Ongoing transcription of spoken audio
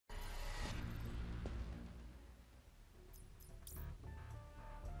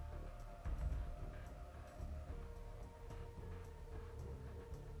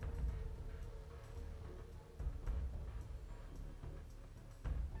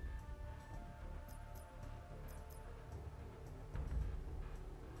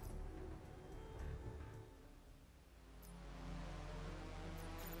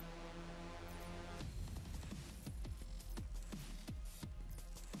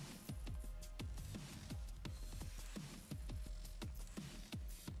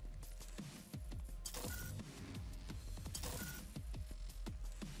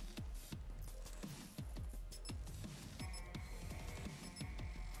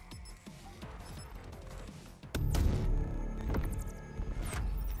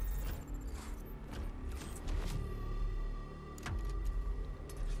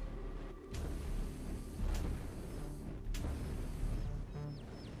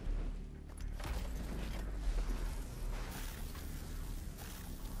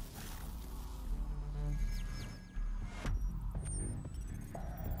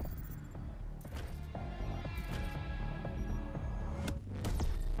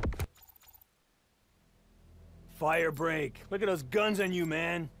Firebreak. Look at those guns on you,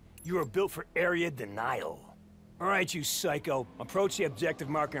 man. You were built for area denial. All right, you psycho. Approach the objective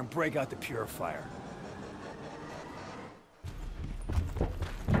marker and break out the purifier.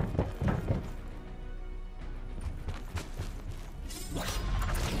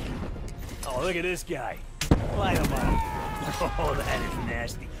 Oh, look at this guy. Light him up. Oh, that is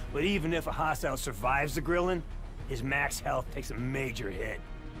nasty. But even if a hostile survives the grilling, his max health takes a major hit.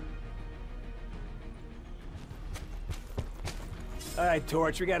 All right,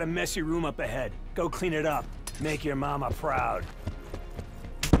 Torch, we got a messy room up ahead. Go clean it up. Make your mama proud.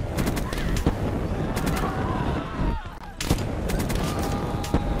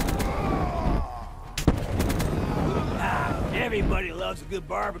 Everybody loves a good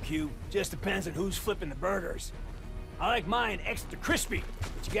barbecue. Just depends on who's flipping the burgers. I like mine extra crispy,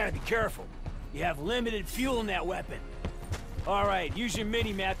 but you gotta be careful. You have limited fuel in that weapon. All right, use your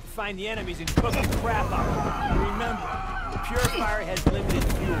mini-map to find the enemies and cook the crap out of them. And remember, the purifier has limited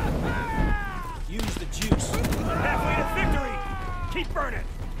fuel. Use the juice. We're halfway to victory! Keep burning!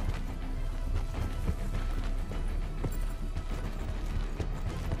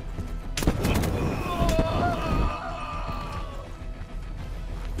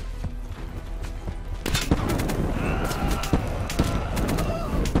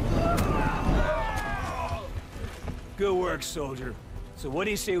 Good work, soldier. So what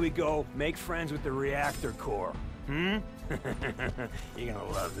do you say we go make friends with the reactor core? Hmm? You're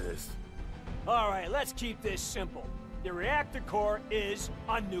gonna love this. All right, let's keep this simple. The reactor core is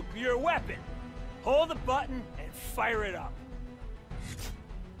a nuclear weapon. Hold the button and fire it up.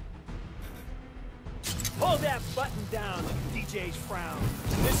 Hold that button down like a DJ's frown.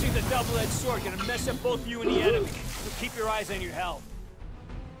 This is a double-edged sword, gonna mess up both you and the enemy. So keep your eyes on your health.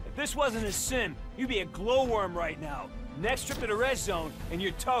 If this wasn't a sim, you'd be a glowworm right now. Next trip to the res zone, and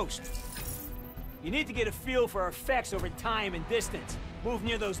you're toast. You need to get a feel for effects over time and distance. Move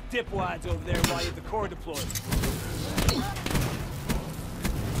near those dipwads over there while you have the core deployed.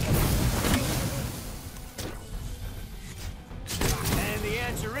 And the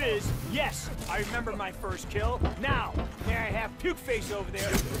answer is, yes, I remember my first kill. Now, may I have Puke Face over there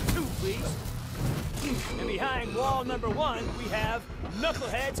for 2, please? And behind wall number 1, we have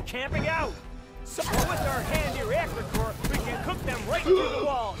knuckleheads camping out. So with our handy reactor core, we can cook them right through the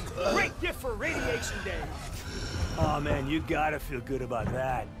walls. Great gift for Radiation Day. Oh man, you gotta feel good about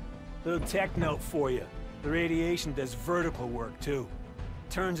that. Little tech note for you. The radiation does vertical work too.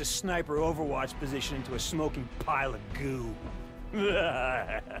 Turns a sniper Overwatch position into a smoking pile of goo.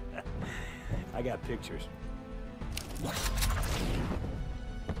 I got pictures.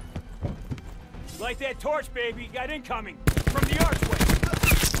 Light that torch, baby. Got incoming from the archway.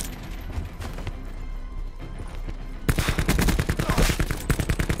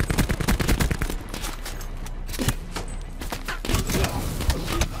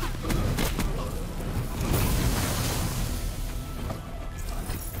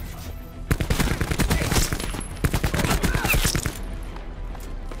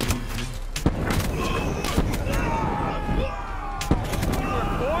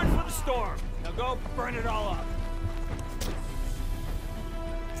 Burn it all up.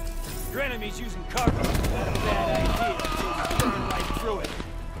 Your enemy's using cover. Not a bad idea, so we burn right through it.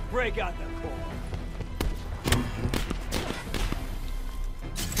 Break out the core.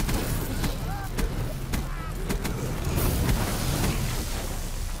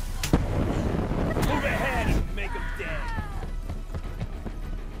 Move ahead and make them dead.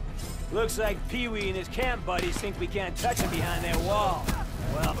 Looks like Pee-wee and his camp buddies think we can't touch him behind that wall.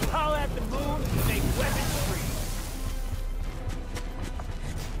 Well, howl at the moon and make weapons free.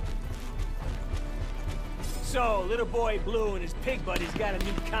 So, little boy Blue and his pig buddies got a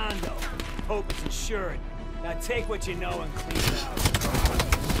new condo. Hope it's insured. Now take what you know and clean it out.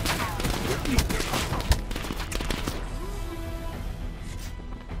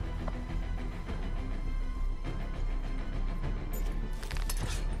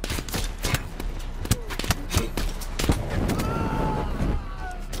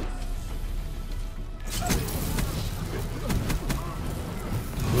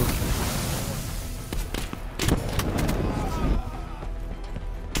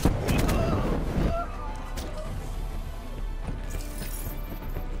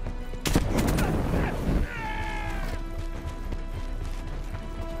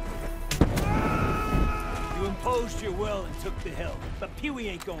 Imposed your will and took the hill. But Pee-wee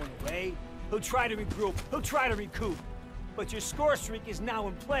ain't going away. He'll try to regroup, he'll try to recoup. But your score streak is now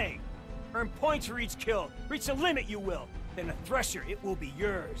in play. Earn points for each kill. Reach the limit you will. Then a thresher, it will be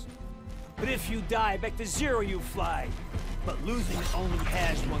yours. But if you die, back to 0 you fly. But losing only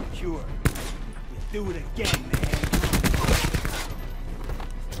has one cure. You Do it again, man.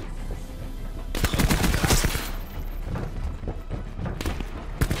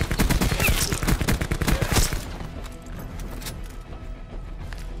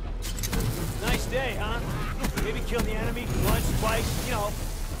 Nice day, huh? Maybe kill the enemy once, twice, you know,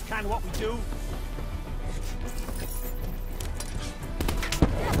 it's kind of what we do.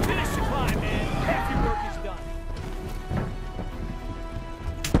 Finish the climb, man. Half your work is done.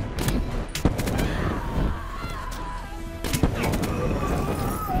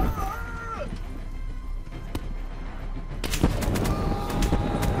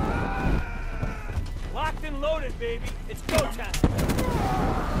 Locked and loaded, baby. It's go time.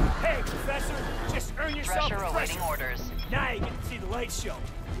 Hey, Professor, just earn yourself Thresher a awaiting thresher. orders. Now you get to see the light show.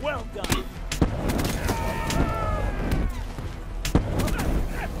 Well done.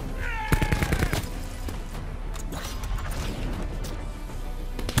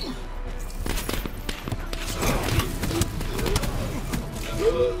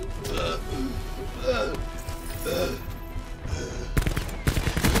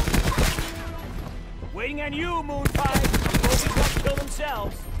 Waiting on you, Moon Pie. Those who won't kill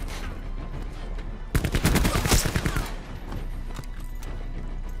themselves.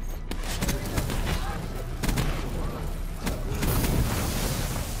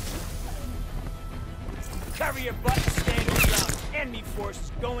 Cover your butt and stand your ground. Enemy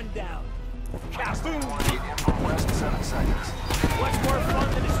forces going down. Kaboom! West, 7 seconds. What's more fun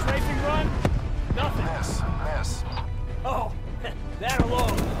than a strafing run? Nothing. Miss. Oh, that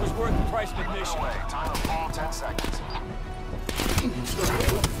alone was worth the price of admission. Away. Time of fall, 10 seconds.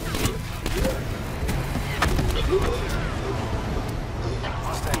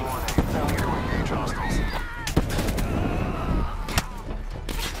 Mustang 1A, failure to engage hostiles.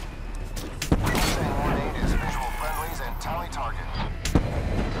 Mustang 1A is visual friendlies and tally target.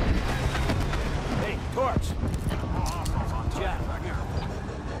 Hey, Torch. Hostiles on target back here.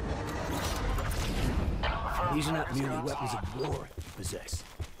 These are not merely weapons of war you possess.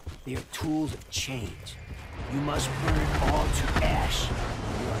 They are tools of change. You must burn all to ash. You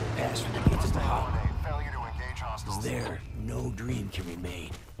are to pass through the gates of the Mustang Hollow. 1A, failure to engage hostiles. There, no dream can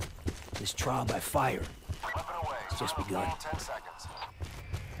remain. This trial by fire. Weapon away. It's just Time of begun. fall, 10 seconds.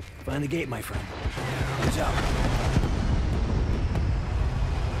 Find the gate, my friend. Hands up.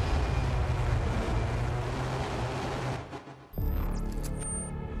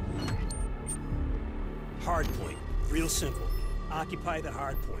 Hardpoint. Real simple. Occupy the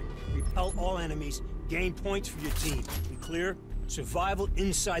hardpoint. Repel all enemies. Gain points for your team. We clear? Survival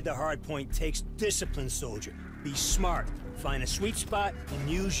inside the hardpoint takes discipline, soldier. Be smart. Find a sweet spot and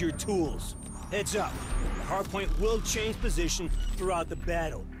use your tools. Heads up. The hardpoint will change position throughout the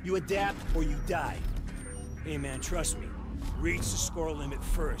battle. You adapt or you die. Hey man, trust me. Reach the score limit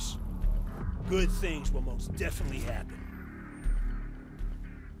first. Good things will most definitely happen.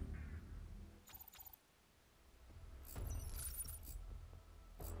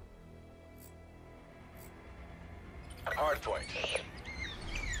 Hardpoint.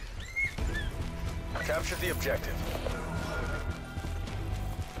 Captured the objective.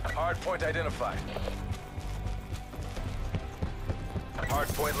 Hardpoint identified.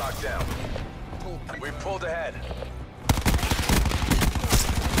 Hardpoint locked down. We pulled ahead.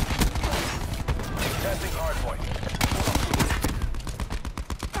 Testing hardpoint.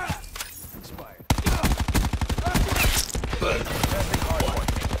 Expired. Testing hardpoint.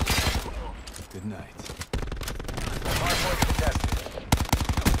 Good night. Hardpoint contested.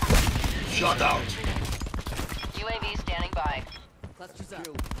 Shut out! UAV standing by. Clusters up.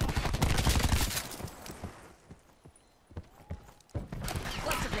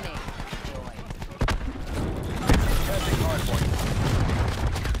 Cluster grenade. Testing hardpoint.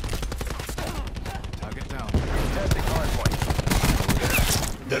 Target down. Testing hardpoint.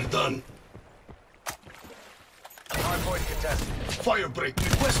 They're done. Hardpoint contested. Firebreak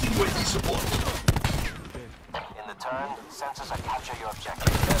requesting UAV support. In the turn, sensors are capture your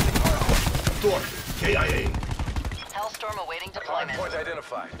objective. Testing hardpoint. Door, KIA. Hellstorm awaiting deployment. Hardpoint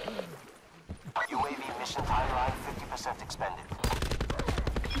identified. UAV mission timeline 50% expended.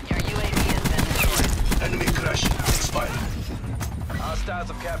 Your UAV has been destroyed. Enemy crash expired. Hostiles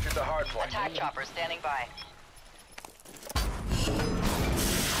have captured the hardpoint. Attack chopper standing by.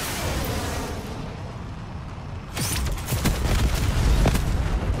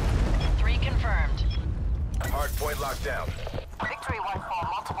 Three confirmed. Hardpoint locked down. Victory 1-4,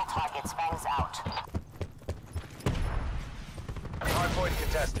 multiple targets, fangs out. Hardpoint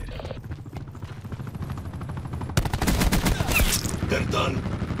contested. They're done.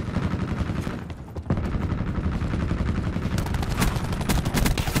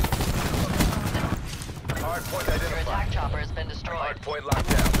 chopper has been destroyed. Hardpoint locked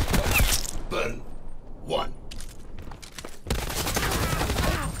down. Burn. 1.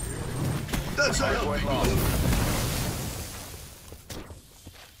 That's a Hardpoint helping lost. move.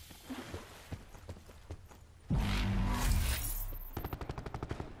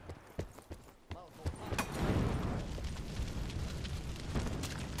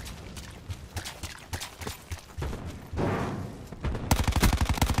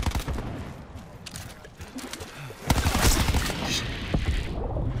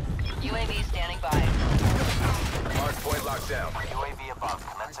 UAV standing by. Hardpoint locked down. UAV above,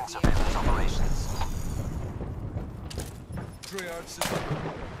 commencing surveillance operations.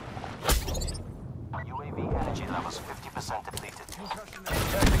 UAV energy levels 50% depleted.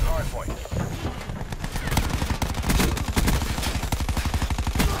 Testing hardpoint.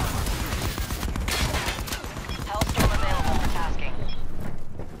 Hellstorm available for tasking.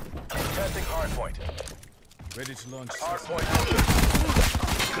 Testing hardpoint. Ready to launch. Hardpoint.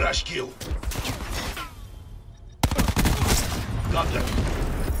 Crash kill. Got them.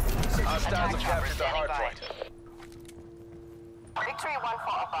 Hostiles have Attack chopper captured the standing by. hardpoint. Victory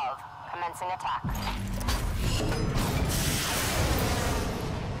 1-4 above. Commencing attack.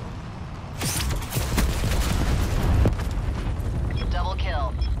 Double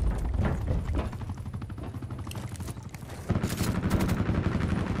kill.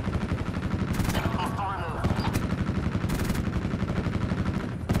 Hostile removed.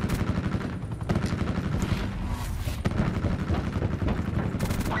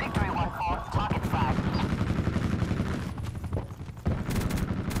 Victory 1-4. Target flag.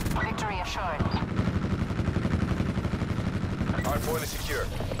 Victory assured. Hardpoint is secure.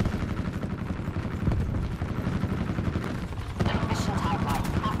 Mission timeline.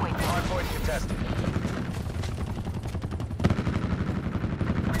 Halfway through. Hardpoint contested.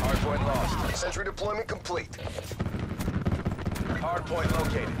 Hardpoint lost. Sentry deployment complete. Hardpoint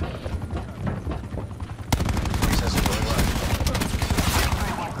located. Sensor going live.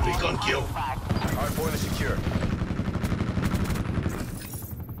 Victory 1-4. Recon kill. Flag. Hardpoint is secure.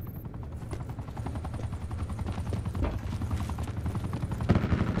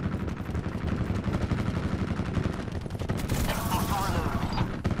 Hostile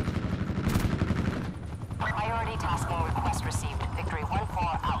removed. Priority tasking request received. Victory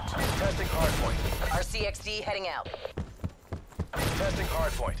 1-4 out. Testing hardpoint. RCXD heading out. Testing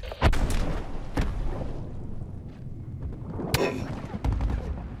hardpoint.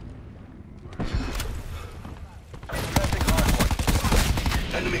 Testing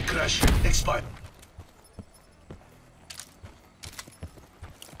hardpoint. Enemy crash. Expired.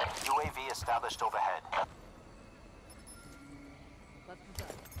 UAV established overhead.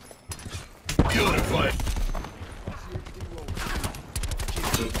 Purified.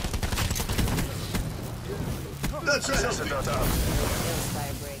 That's a Sensor helping. not up.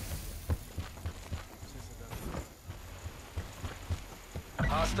 Firebreak.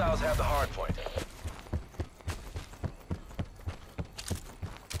 Hostiles have the hardpoint.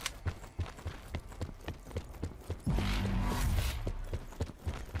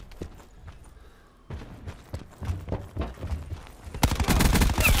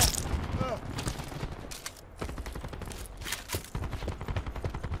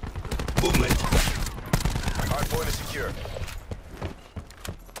 Movement. Hardpoint is secure.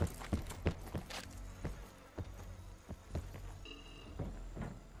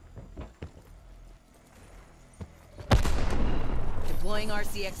 Deploying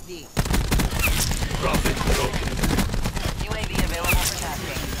RCXD. Profit broken. UAV available for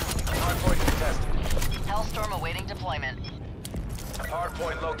tasking. Hardpoint contested. Hellstorm awaiting deployment.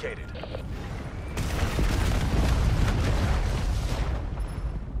 Hardpoint located.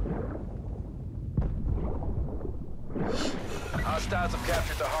 Hostiles have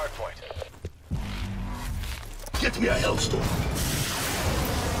captured the hardpoint. Get me a Hellstorm.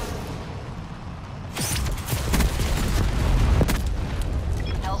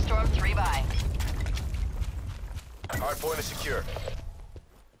 Hellstorm 3 by. Hardpoint is secure.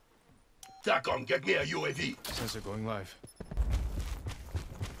 TACOM, get me a UAV. Sensor going live.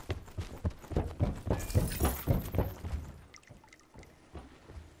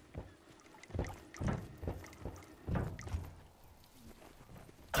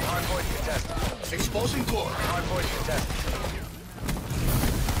 Hardpoint contested. Exposing core. Hardpoint contested.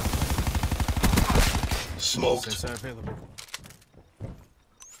 Smoked. Sensor available.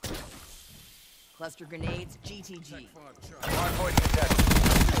 Cluster grenades, GTG. Hardpoint contested.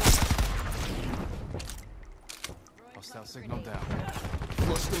 Hostile signal down.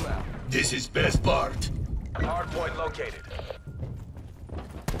 Flush them out. This is best part. Hardpoint located.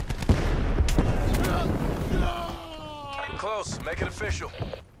 close. Make it official.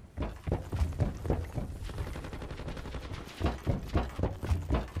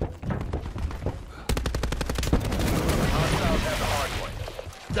 Hostiles have the hard point.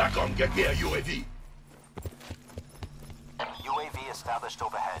 TACOM, get me a UAV. UAV established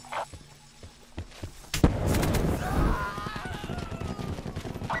overhead.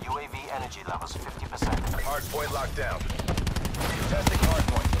 UAV energy levels 50%. Hard point locked down. Testing hard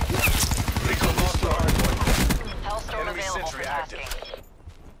point. Recon Lost the hard destroyed. point. Hellstorm Enemy available sentry for active. tasking.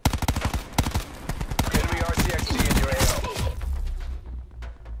 Enemy RCXD in your AO.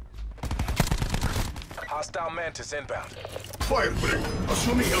 Hostile Mantis inbound. Firebreak,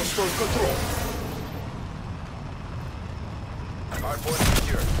 assuming Hellstorm control. Hardpoint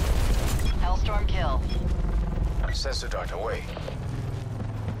secured. Hellstorm kill. Sensor dart away.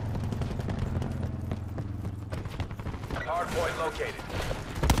 Hardpoint located.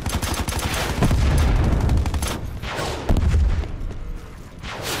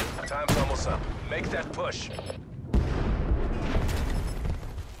 Time's almost up. Make that push.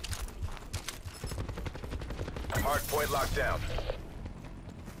 Hardpoint locked down.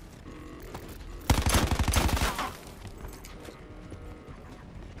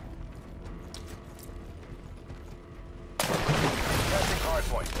 Testing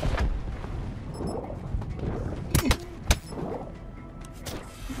hardpoint.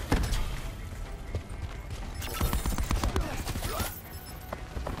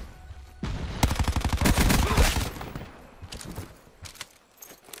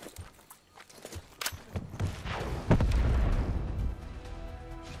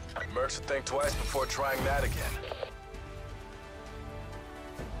 Mercs will think twice before trying that again.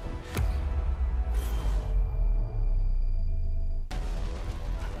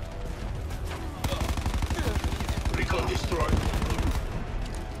 Recon destroyed.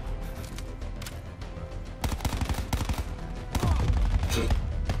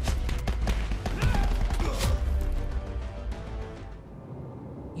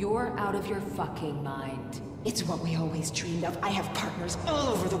 You're out of your fucking mind. It's what we always dreamed of. I have partners all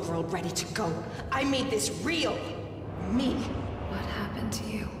over the world ready to go. I made this real. Me. What happened to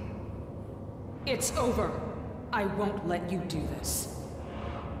you? It's over. I won't let you do this.